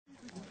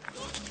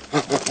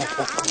I'm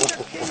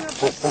the king of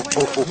the swing,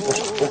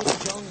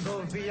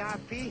 jungle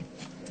VIP.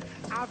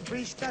 I've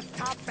reached the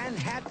top and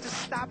had to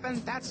stop, and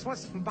that's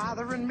what's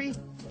bothering me.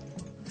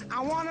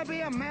 I want to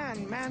be a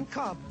man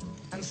cub,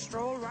 and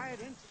stroll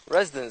right in.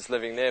 Residents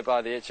living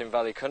nearby the Itchen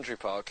Valley Country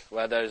Park,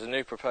 where there is a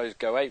new proposed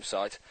Go Ape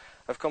site,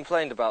 have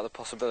complained about the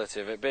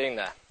possibility of it being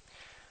there.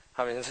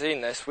 Having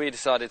seen this, we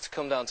decided to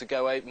come down to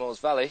Go Ape Moors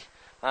Valley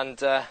and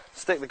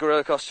stick the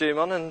gorilla costume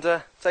on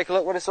and take a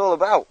look what it's all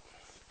about.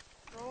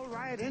 Stroll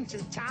right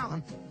into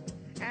town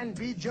and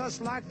be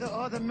just like the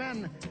other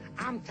men.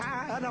 I'm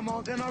tired of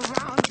walking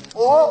around. I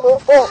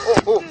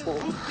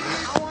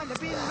want to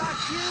be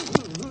like you.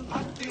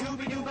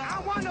 I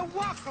want to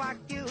walk like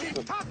you,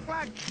 talk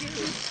like you.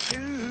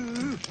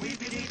 You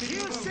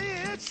see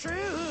it's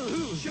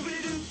true.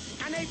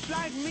 An ape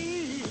like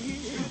me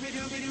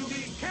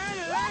can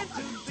learn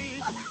to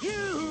be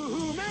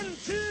human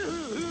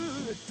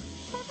too.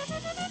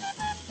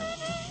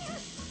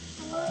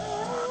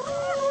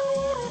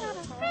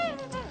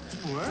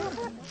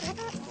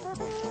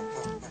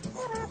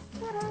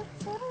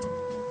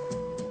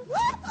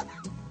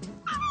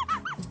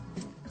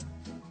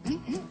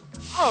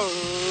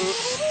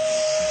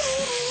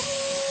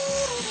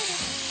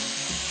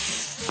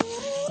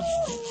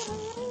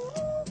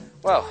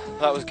 Well,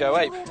 that was Go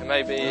Ape. It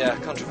may be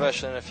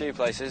controversial in a few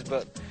places,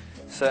 but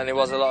certainly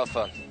was a lot of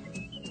fun.